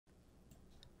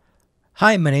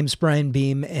Hi, my name's Brian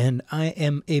Behm, and I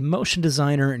am a motion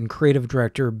designer and creative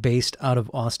director based out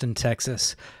of Austin,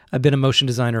 Texas. I've been a motion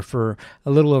designer for a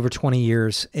little over 20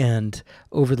 years, and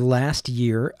over the last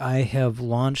year, I have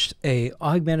launched a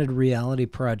augmented reality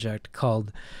project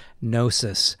called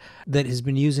Gnosis that has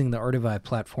been using the Artivive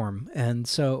platform. And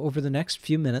so over the next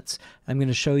few minutes, I'm going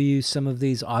to show you some of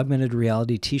these augmented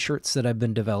reality t-shirts that I've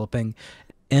been developing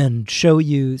and show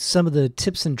you some of the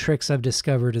tips and tricks I've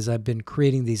discovered as I've been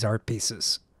creating these art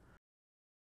pieces.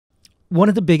 One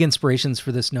of the big inspirations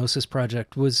for this Gnosis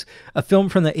project was a film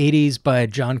from the 80s by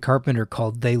John Carpenter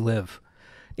called They Live.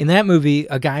 In that movie,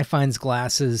 a guy finds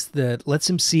glasses that lets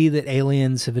him see that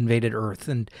aliens have invaded Earth,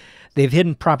 and they've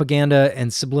hidden propaganda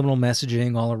and subliminal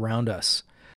messaging all around us.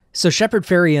 So Shepard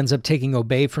Fairey ends up taking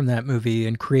Obey from that movie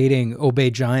and creating Obey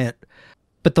Giant.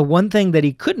 But the one thing that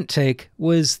he couldn't take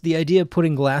was the idea of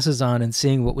putting glasses on and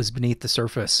seeing what was beneath the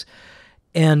surface.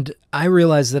 And I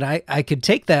realized that I could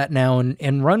take that now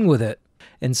and run with it.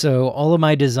 And so all of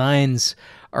my designs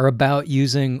are about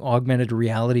using augmented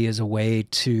reality as a way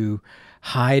to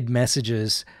hide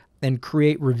messages and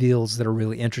create reveals that are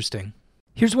really interesting.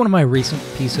 Here's one of my recent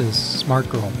pieces, Smart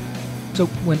Girl. So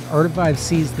when Artivive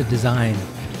sees the design,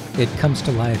 it comes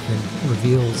to life and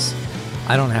reveals,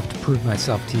 I don't have to prove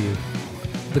myself to you.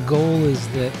 The goal is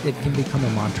that it can become a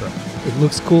mantra. It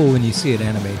looks cool when you see it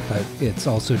animate, but it's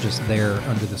also just there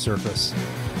under the surface.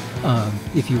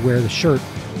 If you wear the shirt,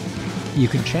 you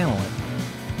can channel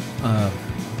it.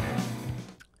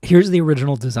 Here's the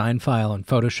original design file in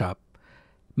Photoshop.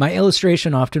 My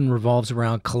illustration often revolves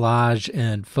around collage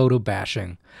and photo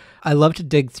bashing. I love to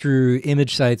dig through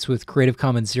image sites with Creative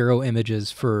Commons Zero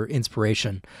images for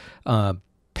inspiration.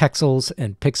 Pexels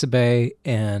and Pixabay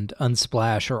and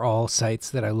Unsplash are all sites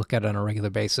that I look at on a regular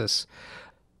basis.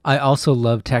 I also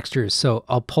love textures, so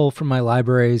I'll pull from my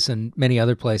libraries and many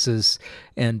other places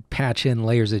and patch in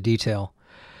layers of detail.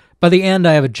 By the end,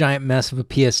 I have a giant mess of a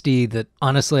PSD that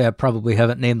honestly I probably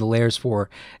haven't named the layers for,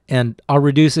 and I'll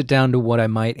reduce it down to what I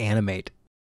might animate.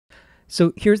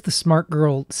 So here's the Smart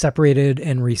Girl separated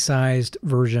and resized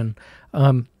version.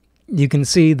 You can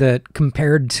see that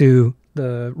compared to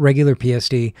the regular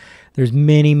PSD, there's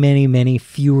many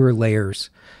fewer layers.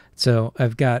 So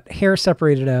I've got hair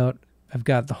separated out, I've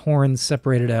got the horns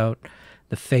separated out,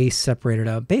 the face separated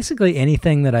out. Basically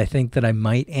anything that I think that I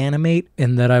might animate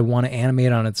and that I want to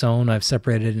animate on its own, I've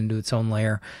separated into its own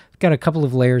layer. I've got a couple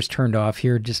of layers turned off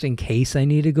here just in case I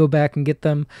need to go back and get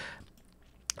them.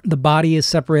 The body is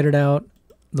separated out,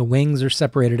 the wings are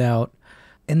separated out.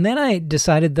 And then I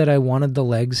decided that I wanted the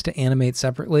legs to animate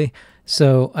separately.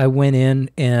 So I went in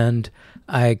and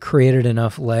I created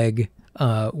enough leg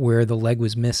where the leg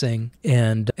was missing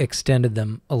and extended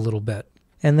them a little bit.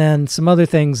 And then some other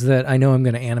things that I know I'm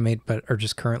going to animate but are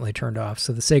just currently turned off.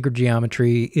 So the sacred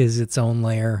geometry is its own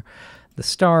layer. The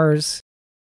stars,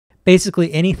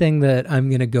 basically anything that I'm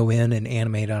going to go in and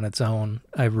animate on its own,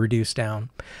 I've reduced down.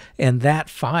 And that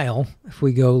file, if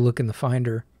we go look in the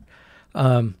Finder,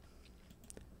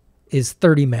 is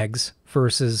 30 megs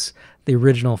versus the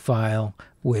original file,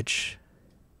 which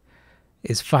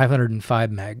is 505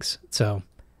 megs. So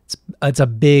it's a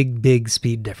big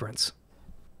speed difference.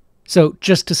 So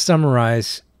just to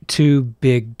summarize, two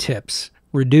big tips.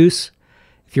 Reduce.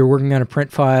 If you're working on a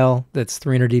print file that's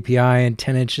 300 dpi and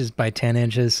 10 inches by 10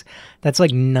 inches, that's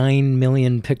like 9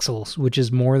 million pixels, which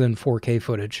is more than 4K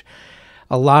footage.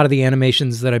 A lot of the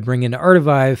animations that I bring into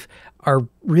Artivive are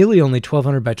really only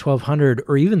 1200 by 1200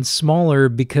 or even smaller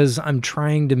because I'm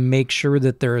trying to make sure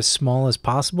that they're as small as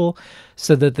possible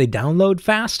so that they download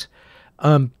fast.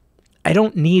 I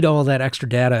don't need all that extra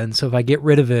data, and so if I get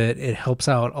rid of it, it helps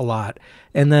out a lot.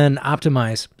 And then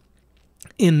optimize.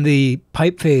 In the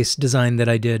pipeface design that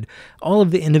I did, all of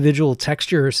the individual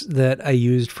textures that I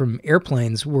used from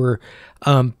airplanes were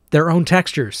their own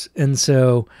textures. And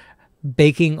so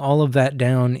baking all of that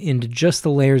down into just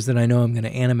the layers that I know I'm going to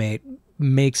animate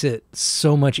makes it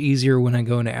so much easier when I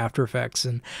go into After Effects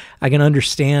and I can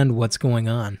understand what's going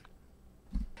on.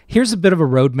 Here's a bit of a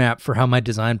roadmap for how my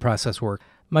design process works.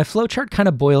 My flowchart kind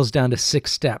of boils down to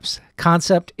 6 steps: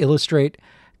 concept, illustrate,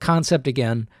 concept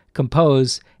again,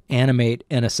 compose, animate,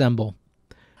 and assemble.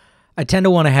 I tend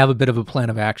to want to have a bit of a plan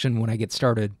of action when I get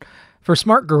started. For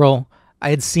Smart Girl, I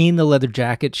had seen the leather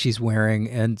jacket she's wearing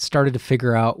and started to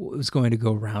figure out what was going to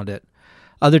go around it.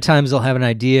 Other times I'll have an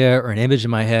idea or an image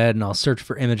in my head and I'll search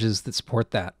for images that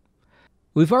support that.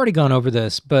 We've already gone over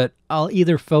this, but I'll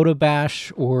either photo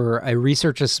bash or I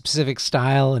research a specific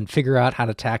style and figure out how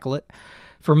to tackle it.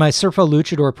 For my Surfo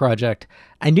Luchador project,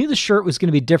 I knew the shirt was going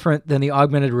to be different than the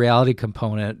augmented reality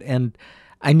component, and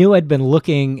I knew I'd been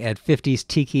looking at 50s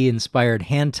tiki-inspired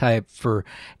hand type for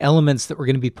elements that were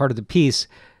going to be part of the piece,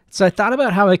 so I thought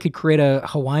about how I could create a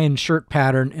Hawaiian shirt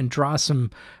pattern and draw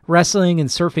some wrestling and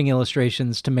surfing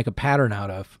illustrations to make a pattern out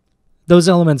of. Those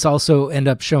elements also end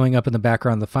up showing up in the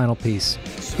background of the final piece.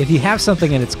 If you have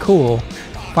something and it's cool,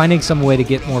 finding some way to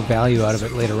get more value out of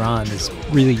it later on is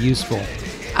really useful.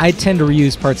 I tend to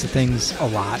reuse parts of things a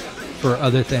lot for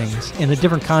other things. In a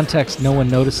different context, no one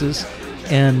notices,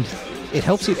 and it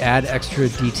helps you add extra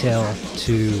detail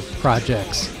to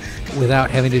projects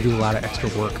without having to do a lot of extra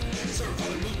work.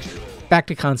 Back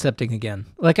to concepting again.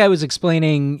 Like I was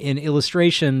explaining in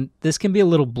illustration, this can be a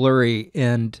little blurry,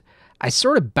 and I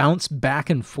sort of bounce back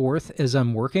and forth as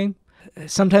I'm working.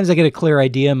 Sometimes I get a clear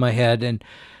idea in my head, and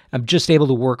I'm just able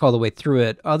to work all the way through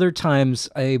it. Other times,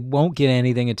 I won't get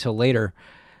anything until later.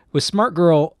 With Smart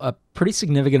Girl, a pretty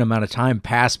significant amount of time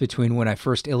passed between when I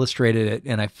first illustrated it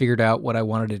and I figured out what I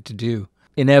wanted it to do.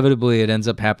 Inevitably, it ends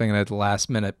up happening at the last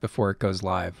minute before it goes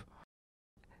live.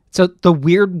 So the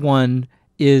weird one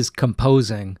is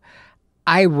composing.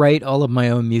 I write all of my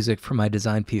own music for my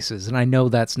design pieces, and I know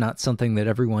that's not something that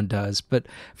everyone does, but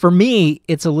for me,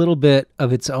 it's a little bit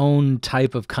of its own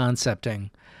type of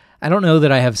concepting. I don't know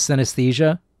that I have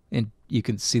synesthesia, and you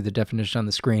can see the definition on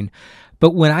the screen,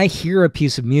 but when I hear a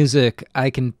piece of music, I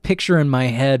can picture in my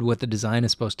head what the design is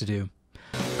supposed to do.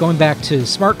 Going back to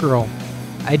Smart Girl,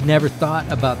 I'd never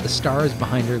thought about the stars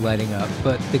behind her lighting up,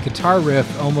 but the guitar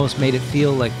riff almost made it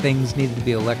feel like things needed to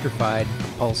be electrified and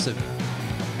propulsive.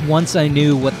 Once I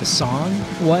knew what the song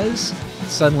was,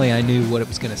 suddenly I knew what it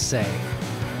was going to say.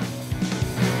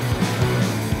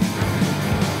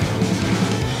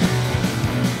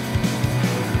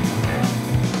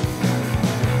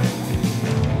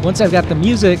 Once I've got the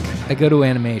music, I go to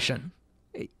animation.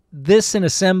 This and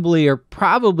assembly are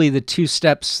probably the two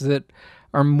steps that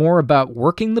are more about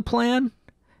working the plan.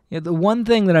 The one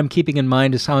thing that I'm keeping in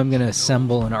mind is how I'm going to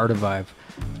assemble an Artivive.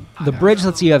 The bridge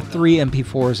lets you have 3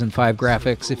 MP4s and 5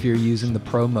 graphics if you're using the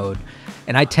Pro mode,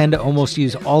 and I tend to almost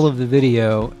use all of the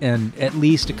video and at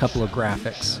least a couple of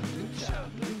graphics.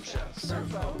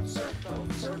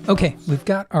 Okay, we've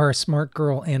got our Smart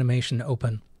Girl animation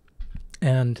open,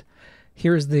 and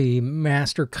here's the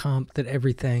master comp that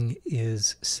everything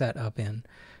is set up in.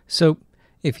 So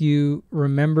if you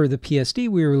remember the PSD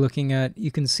we were looking at, you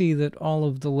can see that all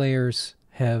of the layers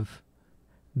have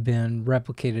been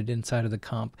replicated inside of the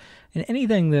comp. And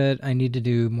anything that I need to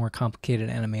do more complicated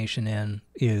animation in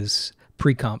is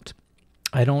pre-comped.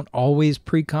 I don't always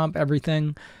pre-comp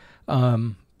everything,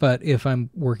 but if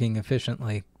I'm working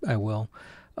efficiently, I will.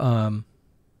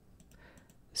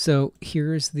 So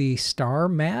here's the star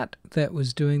mat that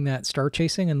was doing that star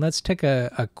chasing, and let's take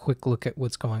a quick look at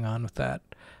what's going on with that.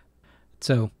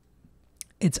 So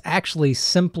it's actually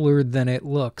simpler than it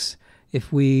looks.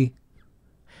 If we,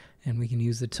 and we can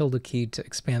use the tilde key to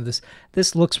expand this.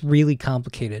 This looks really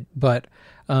complicated, but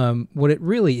what it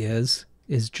really is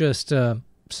just,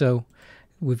 so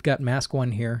we've got mask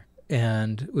 1 here,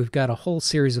 and we've got a whole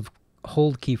series of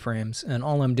hold keyframes, and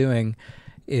all I'm doing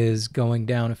is going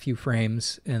down a few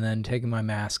frames and then taking my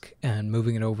mask and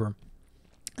moving it over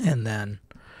and then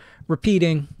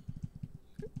repeating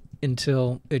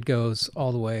until it goes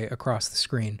all the way across the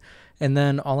screen. And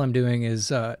then all I'm doing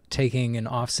is taking and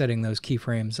offsetting those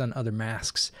keyframes on other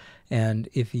masks. And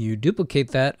if you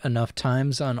duplicate that enough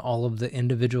times on all of the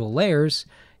individual layers,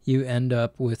 you end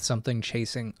up with something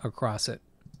chasing across it.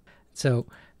 So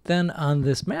then on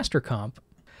this master comp,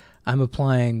 I'm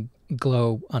applying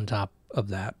glow on top of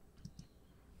that.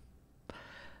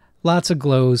 Lots of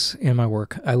glows in my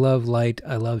work. I love light,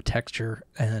 I love texture,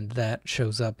 and that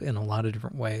shows up in a lot of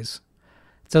different ways.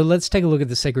 So let's take a look at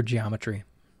the sacred geometry.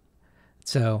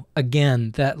 So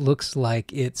again, that looks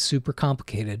like it's super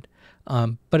complicated,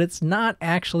 but it's not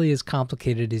actually as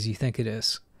complicated as you think it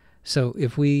is. So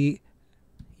if we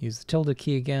use the tilde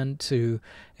key again to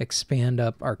expand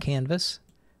up our canvas,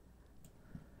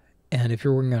 and if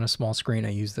you're working on a small screen,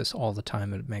 I use this all the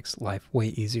time, and it makes life way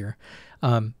easier.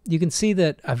 You can see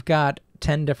that I've got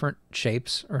 10 different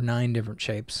shapes, or 9 different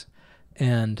shapes,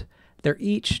 and they're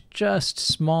each just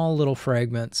small little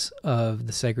fragments of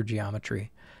the sacred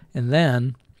geometry. And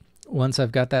then, once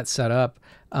I've got that set up,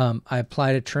 I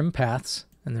apply to trim paths,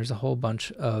 and there's a whole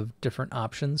bunch of different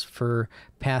options for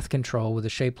path control with a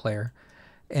shape layer.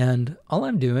 And all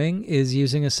I'm doing is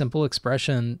using a simple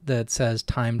expression that says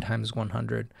time times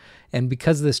 100. And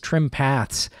because this trim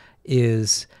paths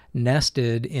is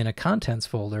nested in a contents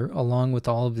folder along with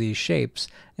all of these shapes,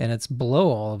 and it's below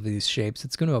all of these shapes,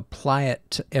 it's going to apply it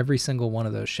to every single one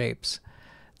of those shapes.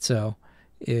 So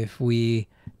if we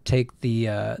take the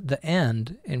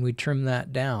end and we trim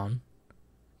that down,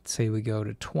 let's say we go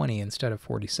to 20 instead of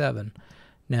 47,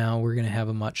 now we're going to have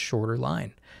a much shorter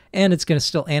line. And it's going to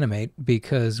still animate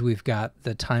because we've got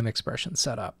the time expression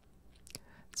set up.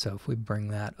 So if we bring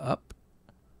that up,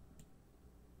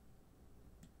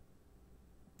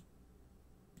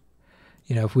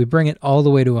 you know, if we bring it all the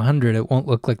way to 100, it won't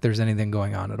look like there's anything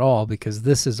going on at all because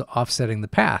this is offsetting the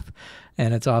path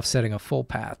and it's offsetting a full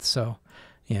path. So,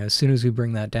 you know, as soon as we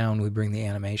bring that down, we bring the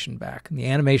animation back. And the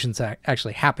animation's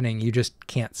actually happening. You just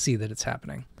can't see that it's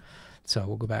happening. So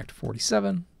we'll go back to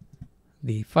 47.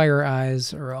 The fire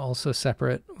eyes are also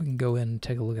separate. We can go in and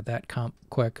take a look at that comp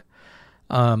quick.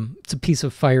 It's a piece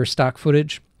of fire stock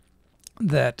footage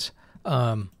that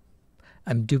I'm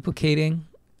duplicating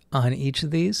on each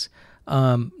of these.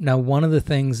 Now, one of the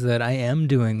things that I am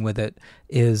doing with it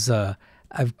is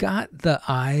I've got the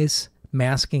eyes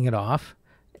masking it off,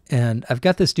 and I've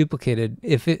got this duplicated.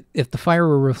 If the fire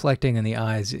were reflecting in the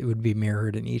eyes, it would be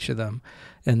mirrored in each of them.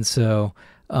 And so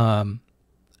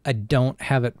I don't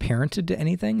have it parented to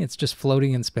anything. It's just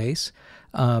floating in space.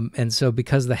 And so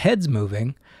because the head's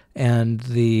moving and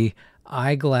the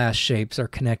eyeglass shapes are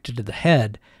connected to the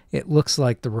head, it looks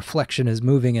like the reflection is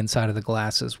moving inside of the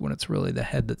glasses when it's really the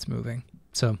head that's moving.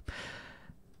 So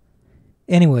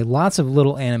anyway, lots of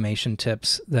little animation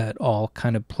tips that all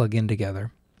kind of plug in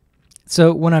together.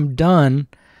 So when I'm done,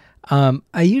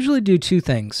 I usually do two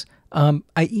things. I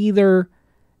either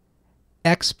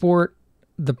export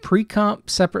the pre-comp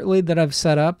separately that I've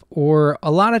set up, or a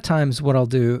lot of times what I'll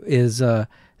do is,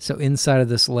 so inside of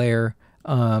this layer,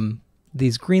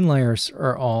 these green layers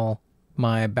are all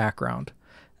my background.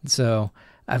 So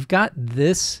I've got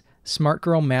this Smart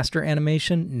Girl master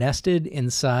animation nested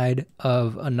inside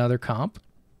of another comp.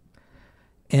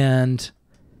 And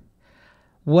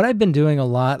what I've been doing a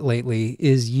lot lately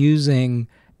is using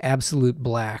absolute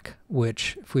black,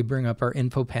 which if we bring up our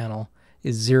info panel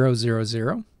is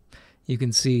 000. You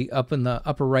can see up in the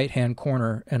upper right hand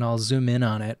corner, and I'll zoom in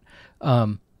on it.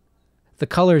 The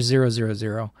color is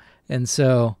 000. And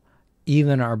so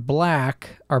even our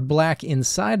black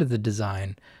inside of the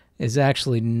design is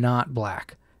actually not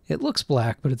black. It looks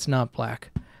black, but it's not black.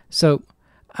 So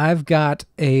I've got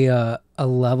a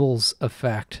levels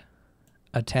effect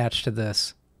attached to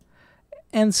this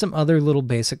and some other little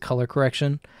basic color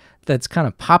correction that's kind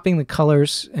of popping the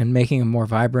colors and making them more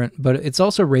vibrant, but it's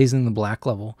also raising the black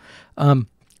level.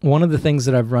 One of the things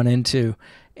that I've run into,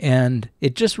 and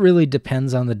it just really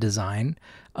depends on the design,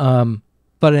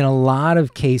 but in a lot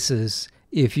of cases,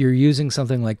 if you're using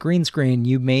something like green screen,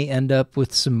 you may end up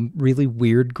with some really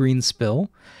weird green spill.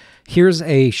 Here's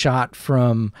a shot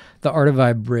from the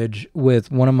Artivive bridge with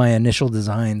one of my initial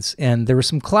designs, and there were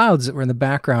some clouds that were in the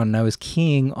background, and I was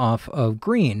keying off of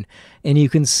green, and you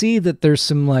can see that there's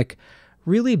some like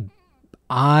really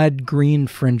odd green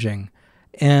fringing,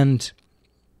 and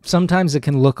sometimes it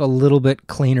can look a little bit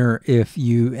cleaner if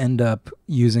you end up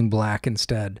using black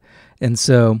instead. And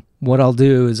so what I'll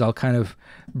do is I'll kind of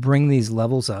bring these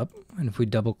levels up, and if we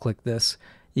double click this,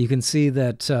 you can see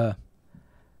that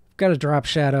I've got a drop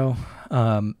shadow,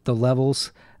 the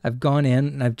levels. I've gone in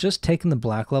and I've just taken the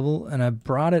black level and I've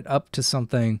brought it up to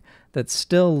something that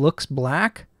still looks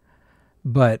black,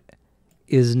 but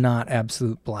is not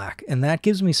absolute black. And that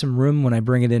gives me some room when I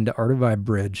bring it into Artivive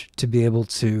Bridge to be able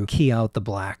to key out the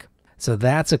black. So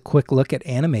that's a quick look at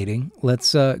animating.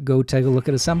 Let's go take a look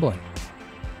at assembling.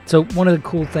 So one of the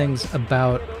cool things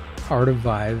about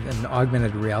Artivive and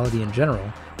augmented reality in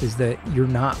general is that you're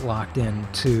not locked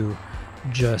into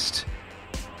just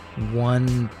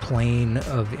one plane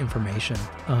of information.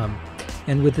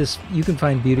 And with this You Can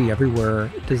Find Beauty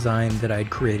Everywhere design that I'd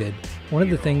created, one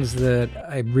of the things that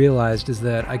I realized is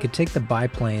that I could take the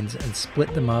biplanes and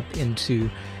split them up into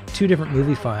two different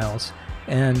movie files.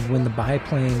 And when the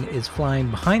biplane is flying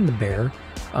behind the bear,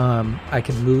 I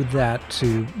can move that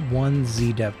to one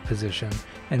Z-depth position.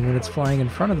 And when it's flying in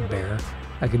front of the bear,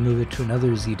 I can move it to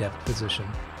another Z-depth position.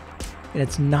 And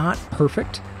it's not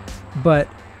perfect, but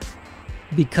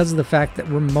because of the fact that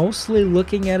we're mostly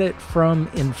looking at it from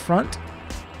in front,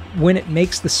 when it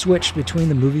makes the switch between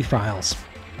the movie files,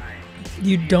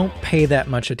 you don't pay that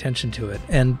much attention to it.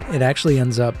 And it actually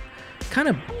ends up kind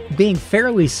of being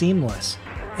fairly seamless.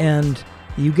 And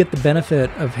you get the benefit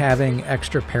of having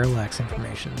extra parallax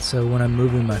information. So when I'm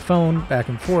moving my phone back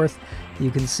and forth,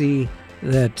 you can see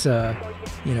that,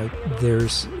 you know,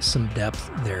 there's some depth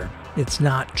there. It's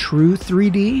not true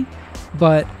 3D,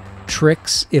 but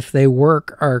tricks, if they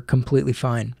work, are completely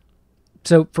fine.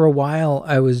 So for a while,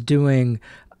 I was doing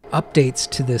updates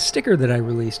to this sticker that I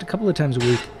released a couple of times a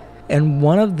week. And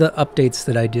one of the updates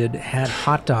that I did had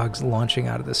hot dogs launching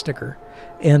out of the sticker.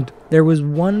 And there was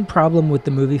one problem with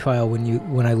the movie file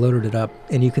when I loaded it up,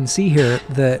 and you can see here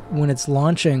that when it's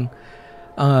launching,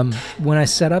 when I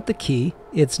set up the key,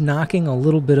 it's knocking a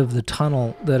little bit of the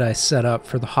tunnel that I set up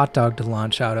for the hot dog to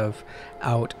launch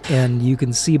out, and you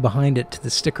can see behind it to the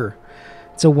sticker.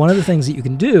 So one of the things that you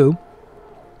can do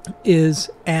is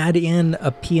add in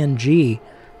a PNG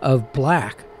of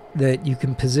black that you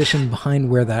can position behind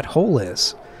where that hole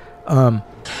is.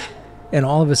 And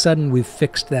all of a sudden we've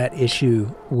fixed that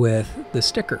issue with the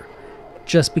sticker.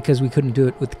 Just because we couldn't do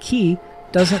it with the key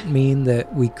doesn't mean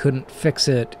that we couldn't fix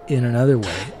it in another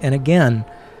way. And again,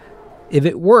 if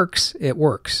it works, it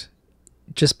works.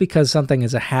 Just because something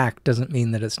is a hack doesn't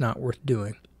mean that it's not worth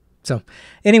doing. So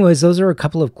anyways, those are a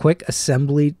couple of quick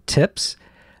assembly tips.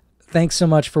 Thanks so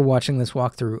much for watching this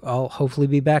walkthrough. I'll hopefully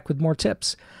be back with more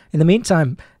tips. In the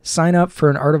meantime, sign up for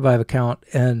an Artivive account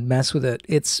and mess with it.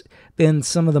 It's been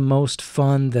some of the most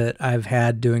fun that I've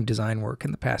had doing design work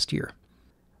in the past year.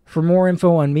 For more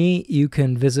info on me, you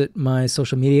can visit my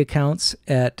social media accounts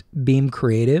at Behm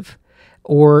Creative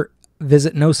or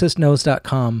visit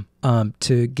nosysnose.com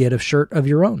to get a shirt of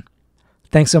your own.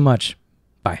 Thanks so much.